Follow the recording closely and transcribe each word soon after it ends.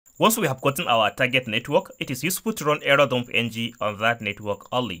Once we have gotten our target network, it is useful to run Airodump-ng on that network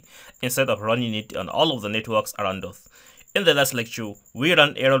only, instead of running it on all of the networks around us. In the last lecture, we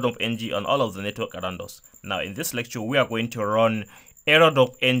ran Airodump-ng on all of the network around us. Now in this lecture, we are going to run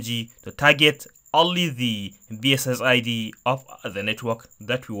Airodump-ng to target only the BSS ID of the network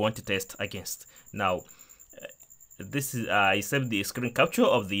that we want to test against. Now, this is I saved the screen capture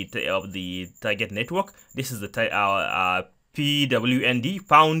of the target network. This is the PWND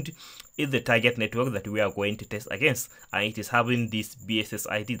pound is the target network that we are going to test against, and it is having this BSS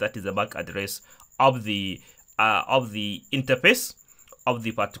ID, that is the MAC address of the interface of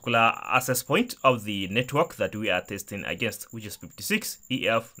the particular access point of the network that we are testing against, which is 56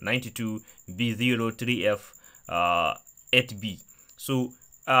 EF92 B03F 8B. So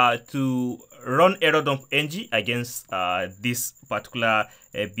to run Airodump-ng against this particular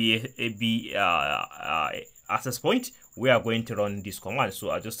access point, we are going to run this command.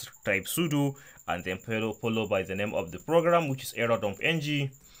 So I just type sudo and then follow by the name of the program, which is Airodump-ng.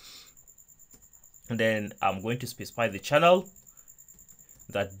 And then I'm going to specify the channel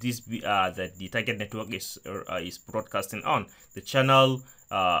that that the target network is broadcasting on. The channel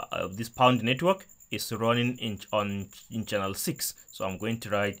of this pound network is running in channel 6. So I'm going to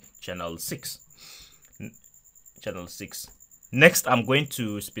write channel 6. Next, I'm going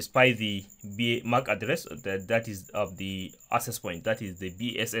to specify the MAC address that is of the access point, that is the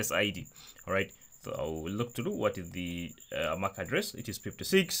BSS ID. All right. So I will look through what is the MAC address. It is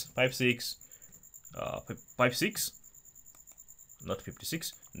 56.56, not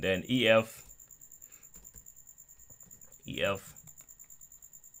 56. Then EF,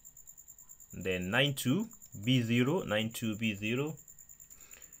 then 92B0, 92B0,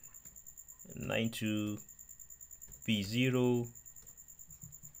 92B0,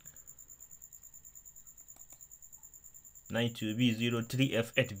 92B0,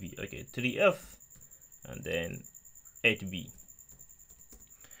 3F, 8B. Okay, 3F and then 8B.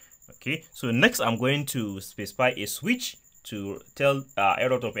 Okay, so next I'm going to specify a switch to tell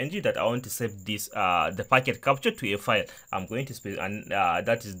Airodump-ng that I want to save this the packet capture to a file. I'm going to specify, and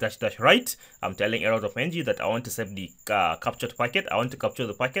that is dash right. I'm telling Airodump-ng that I want to save the captured packet. I want to capture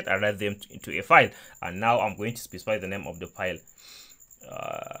the packet and write them into a file. And now I'm going to specify the name of the file.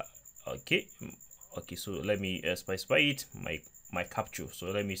 Okay, so let me specify it, my capture. So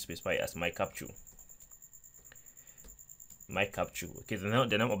let me specify as my capture. Okay,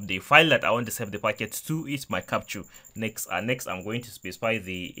 the name of the file that I want to save the packet to is my capture. Next I'm going to specify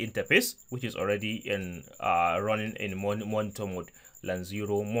the interface, which is already in running in monitor mode, LAN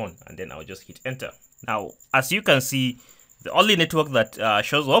 0 mon, and then I'll just hit enter. Now, as you can see, the only network that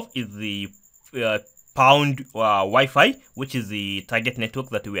shows up is the pound Wi-Fi, which is the target network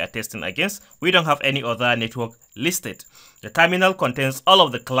that we are testing against. We don't have any other network listed. The terminal contains all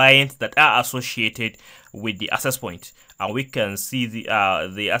of the clients that are associated with the access point, and we can see the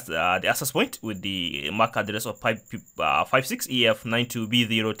access point with the MAC address of 56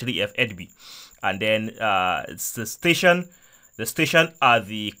 EF92B03F8B, and then it's the station. The station are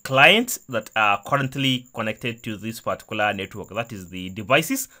the clients that are currently connected to this particular network. That is the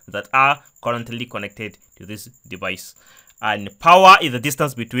devices that are currently connected to this device. And power is the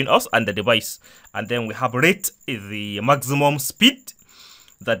distance between us and the device. And then we have rate is the maximum speed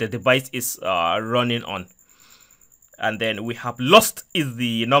that the device is running on. And then we have lost is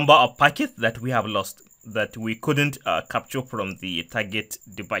the number of packets that we have lost that we couldn't capture from the target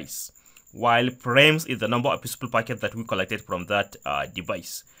device, while frames is the number of useful packets that we collected from that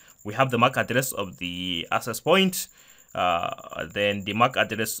device. We have the MAC address of the access point, then the MAC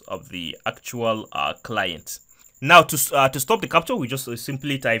address of the actual client. Now to stop the capture, we just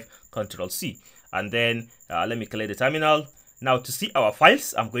simply type Ctrl+C, and then let me clear the terminal. Now to see our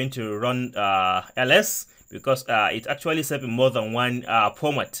files, I'm going to run ls, because it's actually saving more than one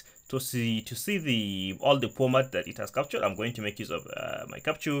format. To see all the format that it has captured, I'm going to make use of my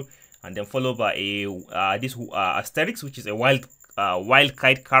capture, and then followed by a this asterisk, which is a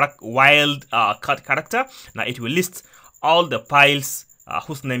wildcard character. Now it will list all the files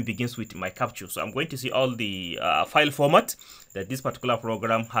whose name begins with my capture. So I'm going to see all the file format that this particular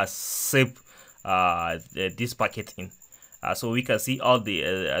program has saved this packet in. So we can see all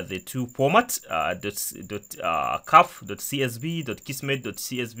the two formats, .caf.csv,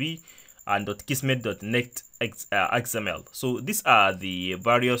 .kismet.csv, and .kismet.net.xml. So these are the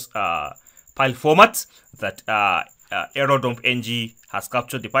various file formats that Airodump-ng has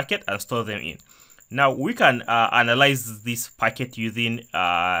captured the packet and stored them in. Now we can analyze this packet using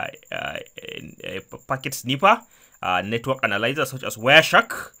a packet sniffer network analyzer such as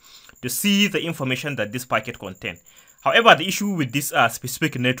Wireshark to see the information that this packet contains. However, the issue with this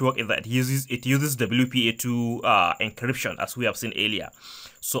specific network is that it uses WPA2 encryption, as we have seen earlier.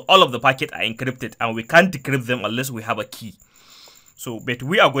 So all of the packets are encrypted, and we can't decrypt them unless we have a key. So, but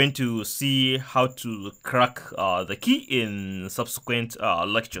we are going to see how to crack the key in subsequent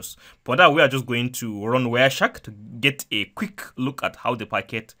lectures. For that, we are just going to run Wireshark to get a quick look at how the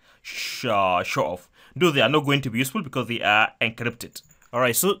packet show off. Though they are not going to be useful because they are encrypted.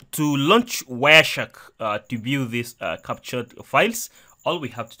 Alright, so to launch Wireshark to view these captured files, all we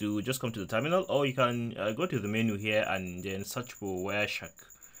have to do, just come to the terminal, or you can go to the menu here and then search for Wireshark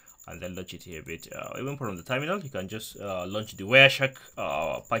and then launch it here. But even from the terminal, you can just launch the Wireshark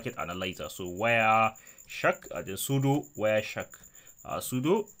packet analyzer. So Wireshark, then sudo Wireshark,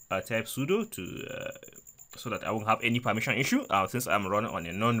 type sudo to so that I won't have any permission issue since I'm running on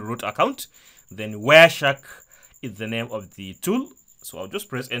a non-root account. Then Wireshark is the name of the tool. So I'll just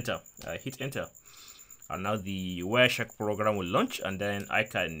press enter, hit enter, and now the Wireshark program will launch, and then I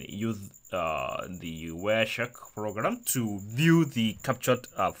can use the Wireshark program to view the captured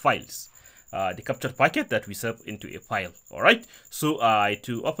files, the captured packet that we save into a file. All right. So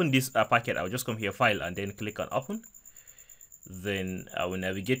to open this packet, I'll just come here, file, and then click on open. Then I will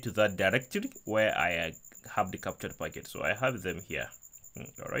navigate to that directory where I have the captured packet. So I have them here.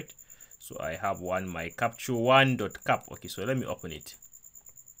 All right. So I have one, my capture1.cap. Okay, so let me open it.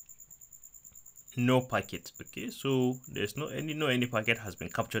 No packet. Okay, so there's no any packet has been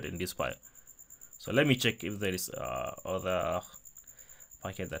captured in this file. So let me check if there is other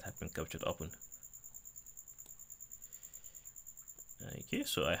packet that have been captured. Open. Okay,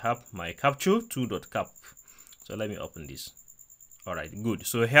 so I have my capture2.cap. So let me open this. All right, good.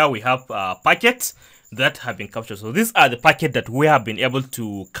 So here we have packets that have been captured. So these are the packets that we have been able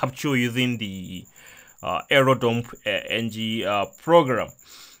to capture using the Airodump-ng program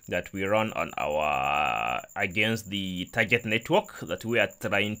that we run on our against the target network that we are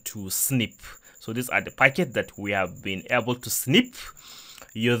trying to snip. So these are the packets that we have been able to snip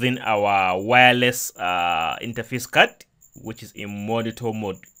using our wireless interface card, which is in monitor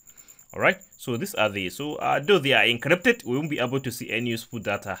mode. All right, so these are the though they are encrypted, we won't be able to see any useful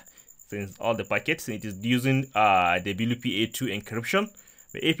data since all the packets, it is using the WPA2 encryption.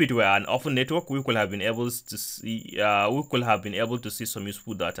 But if it were an open network, we could have been able to see some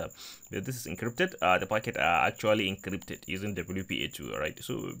useful data. But this is encrypted. The packets are actually encrypted using WPA2. All right,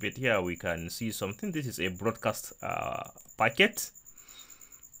 so but here we can see something. This is a broadcast packet.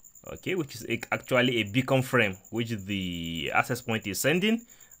 Okay, which is actually a beacon frame which the access point is sending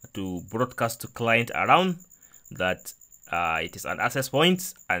to broadcast to client around that it is an access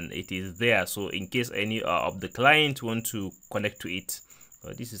point and it is there. So in case any of the client want to connect to it,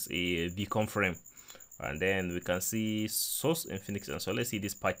 this is a beacon frame, and then we can see source Infinix. And so let's see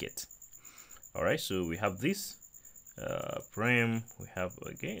this packet. All right, so we have this frame. We have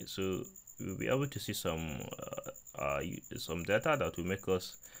again, so we'll be able to see some data that will make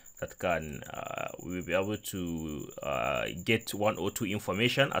us that can we'll be able to get 102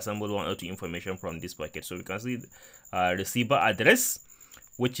 information, assemble 102 information from this packet. So we can see receiver address,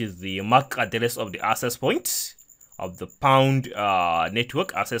 which is the MAC address of the access point of the pound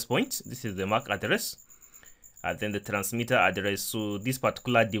network access point. This is the MAC address, and then the transmitter address. So this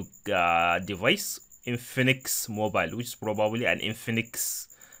particular device, Infinix mobile, which is probably an Infinix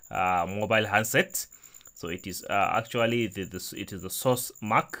mobile handset. So it is actually it is the source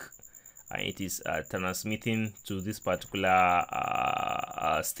MAC, and it is transmitting to this particular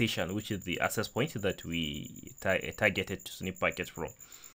station, which is the access point that we targeted to snip packets from.